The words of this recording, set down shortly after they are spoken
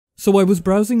So I was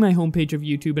browsing my homepage of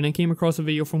YouTube and I came across a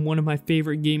video from one of my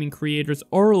favorite gaming creators,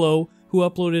 Arlo, who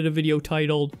uploaded a video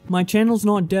titled, "My channel's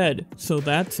not dead," so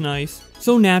that's nice.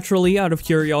 So naturally, out of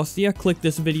curiosity, I clicked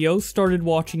this video, started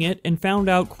watching it, and found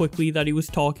out quickly that he was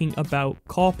talking about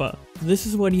COPPA. This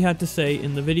is what he had to say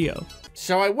in the video.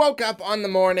 So I woke up on the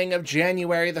morning of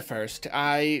January the 1st,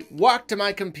 I walked to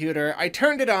my computer, I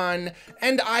turned it on,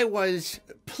 and I was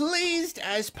pleased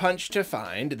as punch to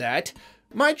find that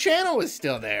my channel was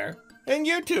still there. And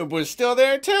YouTube was still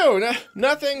there too.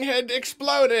 Nothing had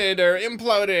exploded or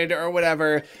imploded or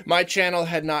whatever. My channel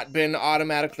had not been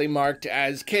automatically marked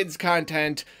as kids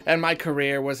content, and my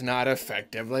career was not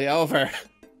effectively over.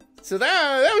 So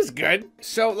that was good.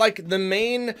 So like the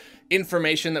main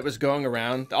information that was going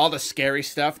around, all the scary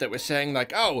stuff that was saying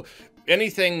like, oh,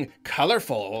 anything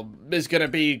colorful is gonna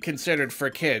be considered for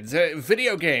kids.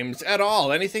 Video games at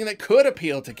all, anything that could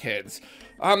appeal to kids.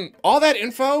 All that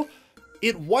info,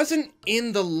 it wasn't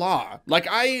in the law. Like,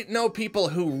 I know people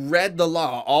who read the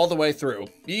law all the way through.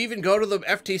 You even go to the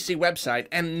FTC website,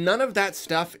 and none of that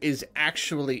stuff is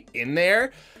actually in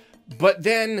there. But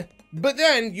then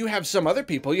you have some other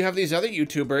people, you have these other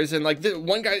YouTubers, and like the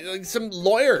one guy, like some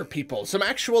lawyer people, some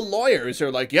actual lawyers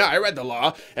are like, yeah, I read the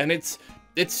law, and it's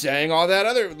saying all that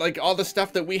other, like all the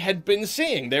stuff that we had been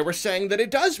seeing. They were saying that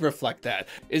it does reflect that.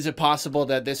 Is it possible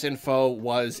that this info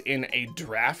was in a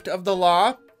draft of the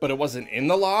law, but it wasn't in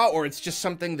the law, or it's just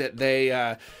something that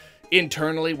they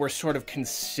internally were sort of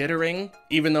considering,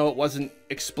 even though it wasn't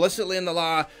explicitly in the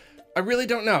law? I really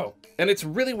don't know. And it's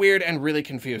really weird and really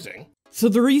confusing. So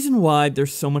the reason why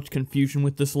there's so much confusion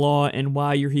with this law and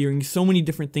why you're hearing so many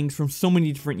different things from so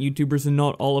many different YouTubers and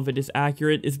not all of it is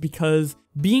accurate is because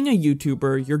being a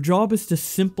YouTuber, your job is to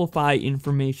simplify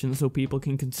information so people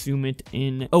can consume it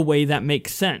in a way that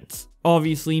makes sense.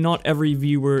 Obviously, not every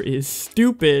viewer is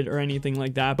stupid or anything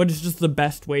like that, but it's just the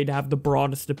best way to have the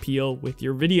broadest appeal with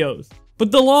your videos.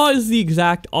 But the law is the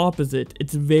exact opposite.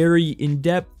 It's very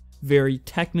in-depth, very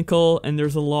technical, and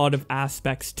there's a lot of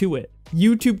aspects to it.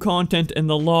 YouTube content and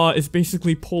the law is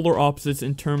basically polar opposites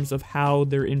in terms of how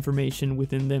their information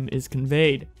within them is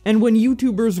conveyed. And when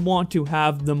YouTubers want to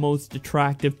have the most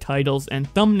attractive titles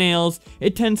and thumbnails,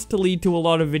 it tends to lead to a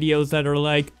lot of videos that are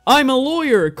like, "I'm a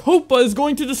lawyer, COPPA is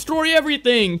going to destroy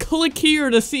everything, click here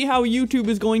to see how YouTube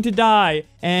is going to die."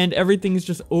 And everything is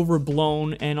just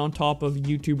overblown, and on top of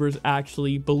YouTubers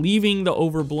actually believing the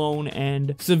overblown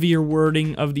and severe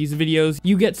wording of these videos,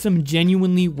 you get some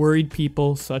genuinely worried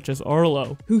people such as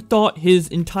Arlo, who thought his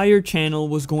entire channel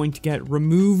was going to get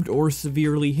removed or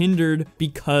severely hindered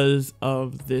because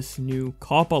of this new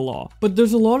COPPA law. But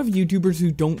there's a lot of YouTubers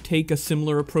who don't take a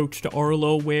similar approach to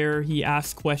Arlo, where he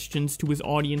asks questions to his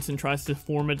audience and tries to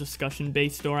form a discussion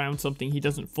based around something he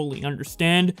doesn't fully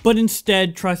understand, but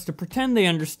instead tries to pretend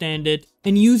they understand it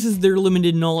and uses their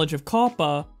limited knowledge of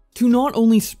COPPA to not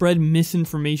only spread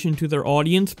misinformation to their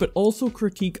audience, but also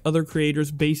critique other creators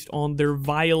based on their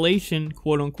violation,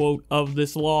 quote-unquote, of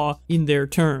this law in their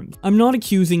terms. I'm not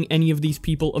accusing any of these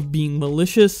people of being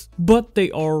malicious, but they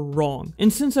are wrong.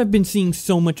 And since I've been seeing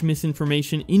so much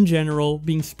misinformation in general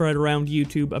being spread around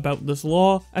YouTube about this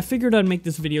law, I figured I'd make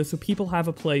this video so people have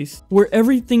a place where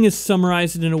everything is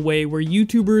summarized in a way where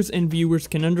YouTubers and viewers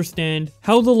can understand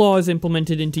how the law is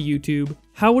implemented into YouTube,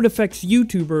 how it affects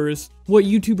YouTubers, what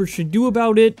YouTubers should do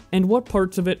about it, and what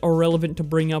parts of it are relevant to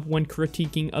bring up when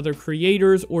critiquing other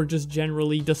creators or just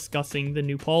generally discussing the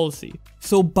new policy.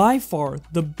 So by far,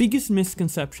 the biggest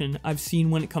misconception I've seen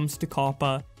when it comes to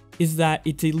COPPA is that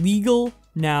it's illegal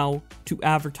now to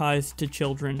advertise to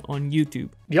children on YouTube.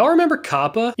 Y'all remember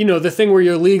COPPA? You know, the thing where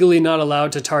you're legally not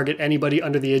allowed to target anybody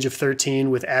under the age of 13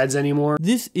 with ads anymore?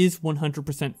 This is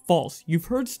 100% false. You've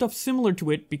heard stuff similar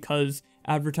to it because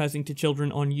advertising to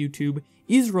children on YouTube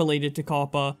is related to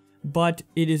COPPA, but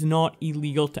it is not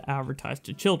illegal to advertise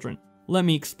to children. Let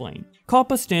me explain.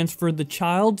 COPPA stands for the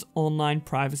Child's Online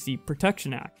Privacy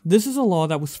Protection Act. This is a law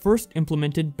that was first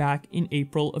implemented back in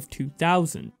April of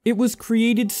 2000. It was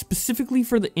created specifically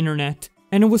for the internet,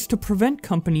 and it was to prevent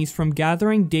companies from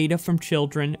gathering data from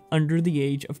children under the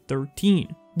age of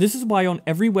 13. This is why on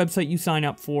every website you sign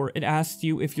up for, it asks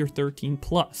you if you're 13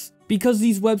 plus. Because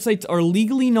these websites are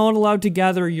legally not allowed to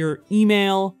gather your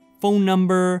email, phone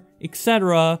number,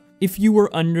 etc. if you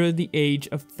were under the age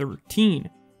of 13.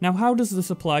 Now, how does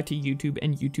this apply to YouTube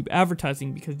and YouTube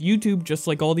advertising? Because YouTube, just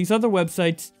like all these other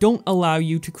websites, don't allow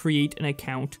you to create an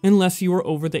account unless you are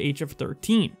over the age of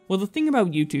 13. Well, the thing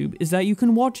about YouTube is that you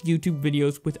can watch YouTube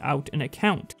videos without an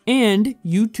account. And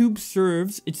YouTube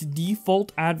serves its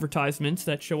default advertisements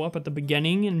that show up at the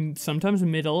beginning and sometimes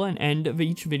middle and end of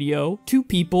each video to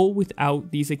people without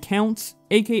these accounts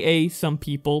aka some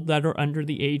people that are under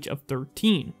the age of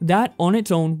 13. That on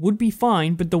its own would be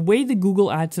fine, but the way the Google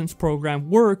AdSense program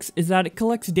works is that it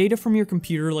collects data from your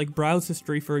computer, like browse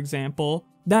history for example,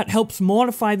 that helps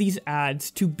modify these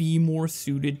ads to be more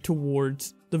suited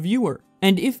towards the viewer.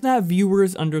 And if that viewer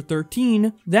is under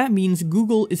 13, that means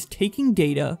Google is taking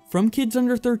data from kids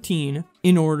under 13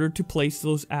 in order to place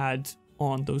those ads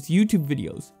on those YouTube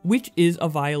videos, which is a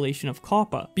violation of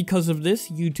COPPA. Because of this,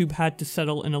 YouTube had to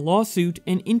settle in a lawsuit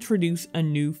and introduce a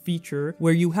new feature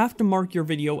where you have to mark your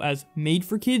video as made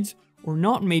for kids or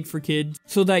not made for kids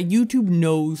so that YouTube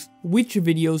knows which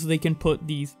videos they can put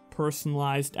these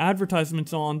personalized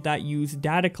advertisements on that use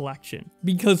data collection.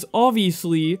 Because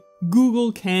obviously,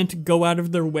 Google can't go out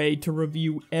of their way to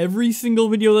review every single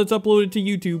video that's uploaded to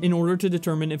YouTube in order to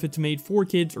determine if it's made for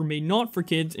kids or made not for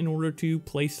kids in order to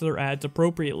place their ads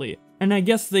appropriately. And I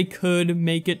guess they could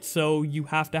make it so you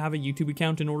have to have a YouTube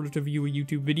account in order to view a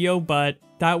YouTube video, but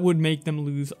that would make them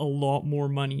lose a lot more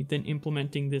money than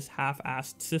implementing this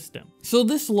half-assed system. So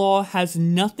this law has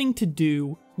nothing to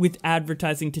do with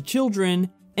advertising to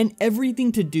children and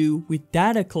everything to do with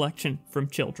data collection from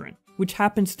children, which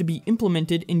happens to be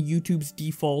implemented in YouTube's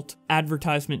default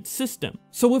advertisement system.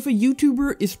 So if a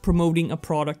YouTuber is promoting a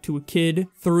product to a kid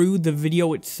through the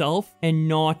video itself and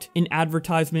not an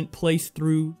advertisement placed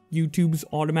through YouTube's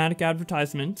automatic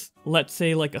advertisements, let's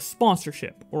say like a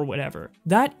sponsorship or whatever,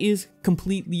 that is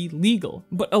completely legal.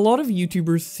 But a lot of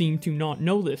YouTubers seem to not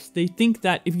know this. They think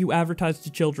that if you advertise to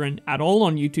children at all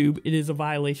on YouTube, it is a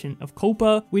violation of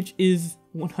COPPA, which is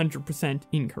 100%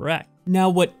 incorrect. Now,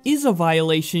 what is a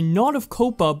violation, not of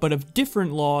COPPA, but of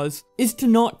different laws, is to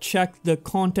not check the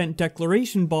content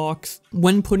declaration box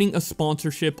when putting a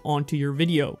sponsorship onto your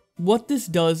video. What this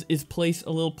does is place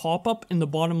a little pop-up in the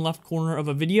bottom left corner of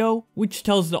a video, which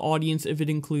tells the audience if it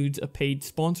includes a paid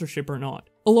sponsorship or not.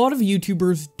 A lot of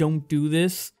YouTubers don't do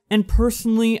this, and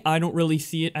personally, I don't really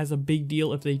see it as a big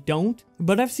deal if they don't,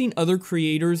 but I've seen other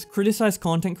creators criticize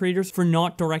content creators for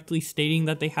not directly stating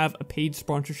that they have a paid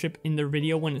sponsorship in their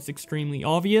video when it's extremely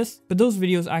obvious, but those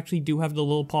videos actually do have the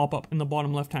little pop-up in the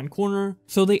bottom left-hand corner,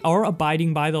 so they are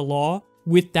abiding by the law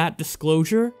with that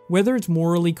disclosure. Whether it's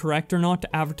morally correct or not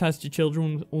to advertise to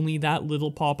children with only that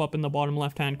little pop-up in the bottom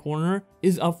left-hand corner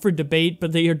is up for debate,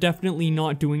 but they are definitely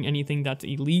not doing anything that's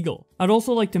illegal. I'd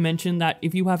also like to mention that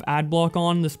if you have ad block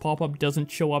on, this pop-up doesn't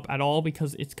show up at all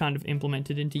because it's kind of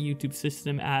implemented into YouTube's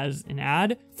system as an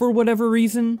ad for whatever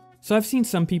reason. So I've seen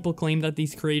some people claim that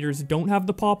these creators don't have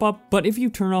the pop-up, but if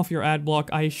you turn off your ad block,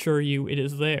 I assure you it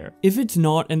is there. If it's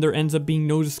not and there ends up being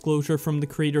no disclosure from the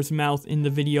creator's mouth in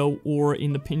the video or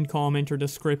in the pinned comment or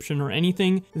description or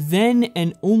anything, then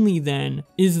and only then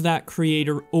is that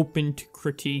creator open to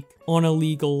critique on a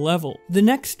legal level. The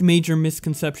next major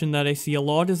misconception that I see a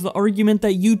lot is the argument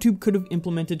that YouTube could have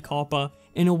implemented COPPA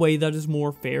in a way that is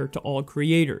more fair to all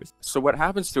creators. So what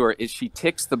happens to her is she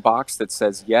ticks the box that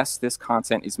says, yes, this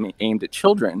content is aimed at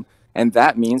children, and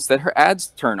that means that her ads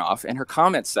turn off and her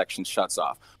comment section shuts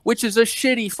off, which is a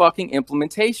shitty fucking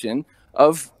implementation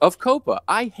of COPPA.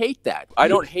 I hate that. I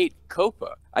don't hate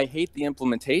COPPA. I hate the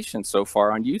implementation so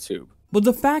far on YouTube. But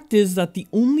the fact is that the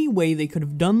only way they could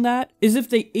have done that is if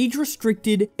they age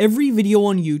restricted every video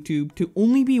on YouTube to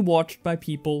only be watched by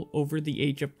people over the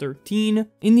age of 13,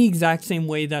 in the exact same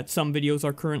way that some videos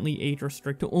are currently age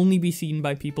restricted to only be seen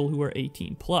by people who are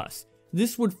 18 plus.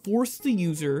 This would force the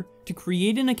user to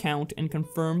create an account and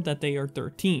confirm that they are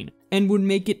 13, and would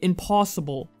make it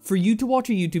impossible for you to watch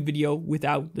a YouTube video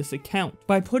without this account.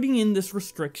 By putting in this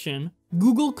restriction,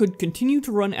 Google could continue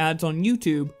to run ads on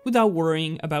YouTube without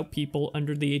worrying about people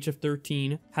under the age of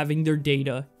 13 having their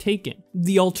data taken.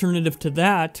 The alternative to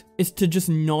that is to just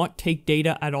not take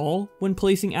data at all when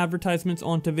placing advertisements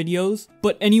onto videos,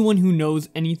 but anyone who knows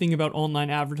anything about online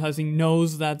advertising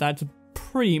knows that that's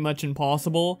pretty much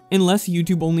impossible. Unless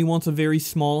YouTube only wants a very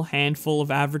small handful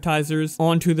of advertisers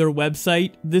onto their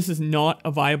website, this is not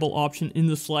a viable option in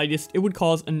the slightest. It would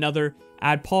cause another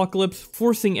adpocalypse,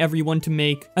 forcing everyone to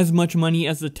make as much money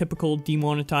as the typical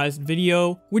demonetized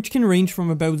video, which can range from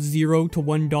about $0 to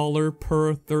 $1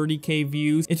 per 30k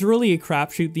views. It's really a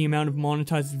crapshoot the amount of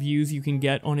monetized views you can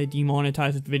get on a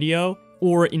demonetized video,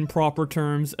 or in proper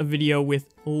terms, a video with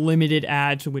limited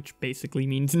ads, which basically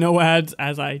means no ads,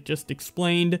 as I just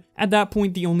explained. At that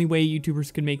point, the only way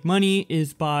YouTubers can make money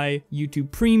is by YouTube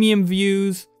Premium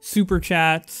views, super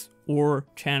chats, or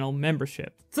channel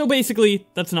membership. So basically,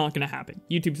 that's not going to happen.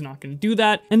 YouTube's not going to do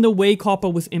that, and the way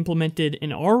COPPA was implemented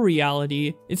in our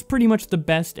reality is pretty much the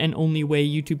best and only way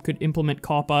YouTube could implement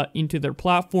COPPA into their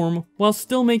platform while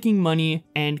still making money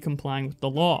and complying with the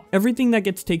law. Everything that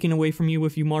gets taken away from you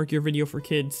if you mark your video for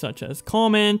kids, such as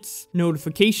comments,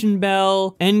 notification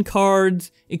bell, end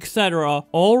cards, etc.,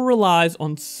 all relies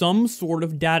on some sort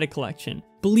of data collection.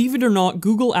 Believe it or not,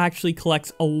 Google actually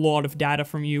collects a lot of data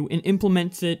from you and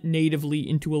implements it natively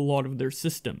into a lot of their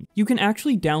systems. You can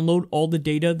actually download all the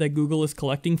data that Google is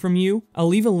collecting from you. I'll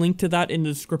leave a link to that in the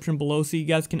description below so you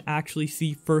guys can actually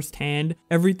see firsthand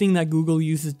everything that Google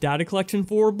uses data collection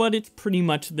for, but it's pretty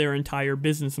much their entire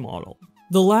business model.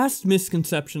 The last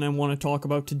misconception I want to talk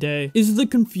about today is the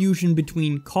confusion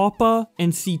between COPPA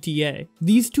and CTA.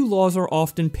 These two laws are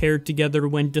often paired together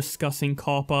when discussing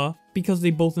COPPA because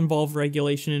they both involve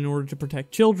regulation in order to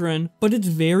protect children, but it's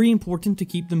very important to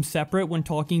keep them separate when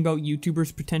talking about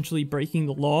YouTubers potentially breaking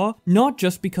the law, not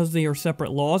just because they are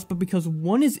separate laws, but because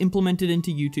one is implemented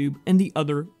into YouTube and the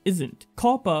other isn't.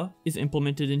 COPPA is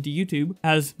implemented into YouTube,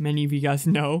 as many of you guys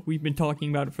know, we've been talking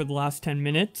about it for the last 10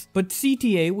 minutes, but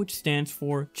CTA, which stands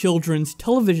for Children's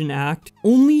Television Act,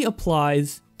 only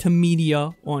applies to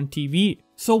media on TV.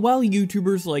 So while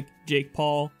YouTubers like Jake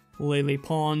Paul, Lele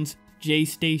Pons, J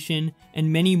Station,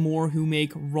 and many more who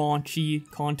make raunchy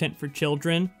content for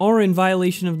children are in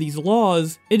violation of these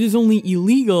laws, it is only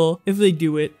illegal if they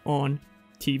do it on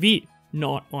TV,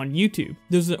 not on YouTube.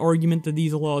 There's an argument that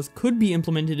these laws could be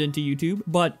implemented into YouTube,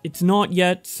 but it's not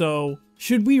yet, so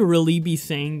should we really be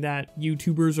saying that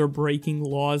YouTubers are breaking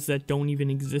laws that don't even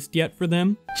exist yet for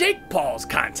them? Jake Paul's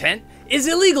content is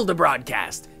illegal to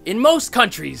broadcast in most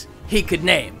countries he could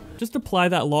name. Just apply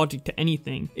that logic to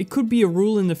anything. It could be a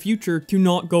rule in the future to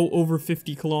not go over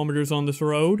 50 kilometers on this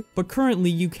road, but currently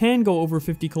you can go over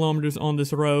 50 kilometers on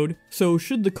this road, so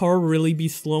should the car really be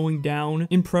slowing down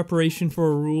in preparation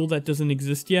for a rule that doesn't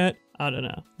exist yet? I don't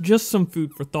know. Just some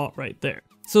food for thought right there.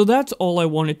 So that's all I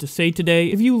wanted to say today.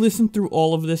 If you listen through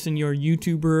all of this and you're a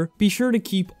YouTuber, be sure to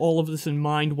keep all of this in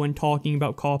mind when talking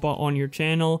about COPPA on your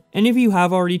channel. And if you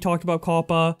have already talked about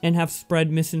COPPA and have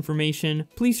spread misinformation,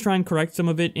 please try and correct some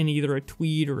of it in either a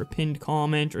tweet or a pinned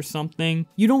comment or something.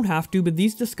 You don't have to, but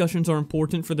these discussions are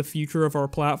important for the future of our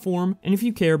platform, and if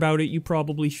you care about it, you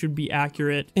probably should be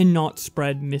accurate and not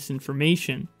spread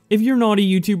misinformation. If you're not a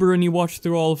YouTuber and you watch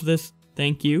through all of this,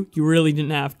 thank you. You really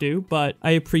didn't have to, but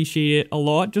I appreciate it a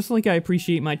lot, just like I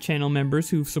appreciate my channel members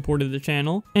who've supported the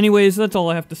channel. Anyways, that's all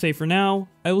I have to say for now.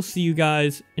 I will see you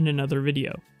guys in another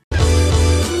video.